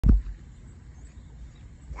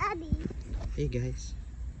Hey guys,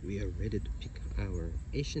 we are ready to pick our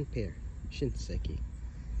Asian pear, shinseki.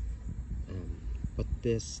 But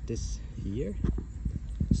this year,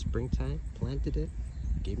 springtime, planted it,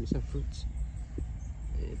 gave me some fruits.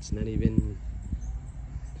 It's not even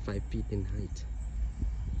 5 feet in height.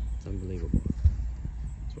 It's unbelievable.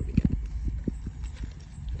 That's what we got.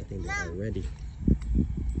 I think they are ready.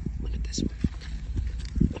 Look at this one.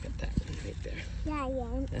 Look at that one right there. Yeah.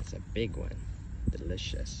 That's a big one.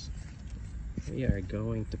 Delicious. We are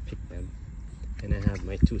going to pick them, and I have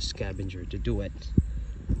my 2 scavengers to do it.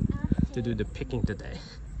 To do the picking today.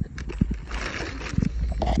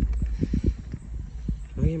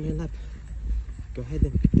 Okay, my lap. Go ahead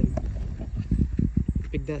and pick them.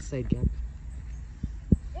 Pick that side, Gab.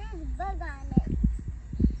 There's a bug on it.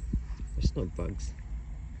 There's no bugs.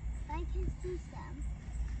 I can see some.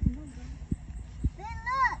 Then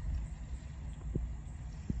look!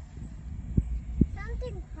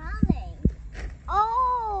 Something crawling.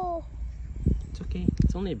 Oh! It's okay.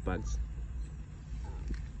 It's only bugs.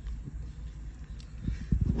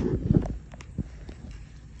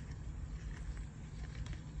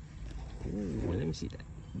 Ooh, let me see that.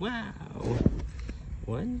 Wow!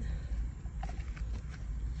 One.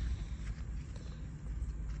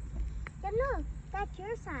 No, that's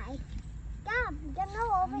your side. Gab,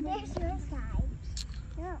 no, over there's your side.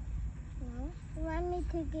 No. You want me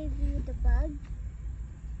to give you the bug?